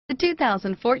The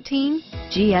 2014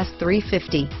 GS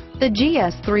 350. The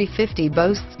GS 350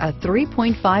 boasts a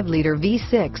 3.5-liter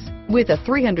V6 with a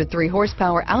 303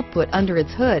 horsepower output under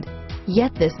its hood.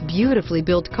 Yet this beautifully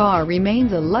built car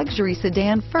remains a luxury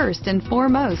sedan first and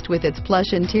foremost with its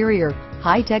plush interior,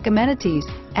 high-tech amenities,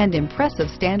 and impressive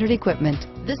standard equipment.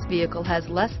 This vehicle has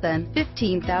less than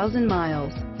 15,000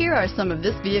 miles. Here are some of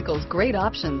this vehicle's great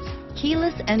options: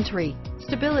 keyless entry,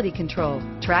 stability control,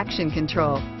 traction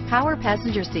control, power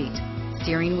passenger seat,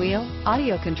 steering wheel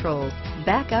audio controls,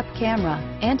 backup camera,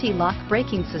 anti-lock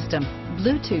braking system,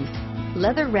 Bluetooth,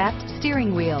 leather-wrapped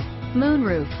steering wheel,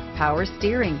 moonroof, power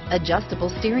steering, adjustable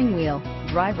steering wheel,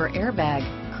 driver airbag,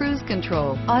 cruise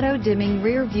control, auto-dimming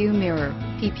rear view mirror,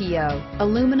 PPO,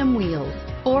 aluminum wheels,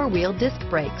 four-wheel disc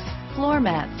brakes, floor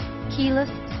mats, keyless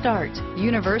start,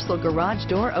 universal garage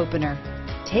door opener.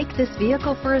 Take this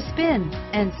vehicle for a spin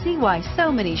and see why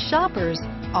so many shoppers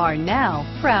are now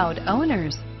proud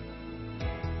owners.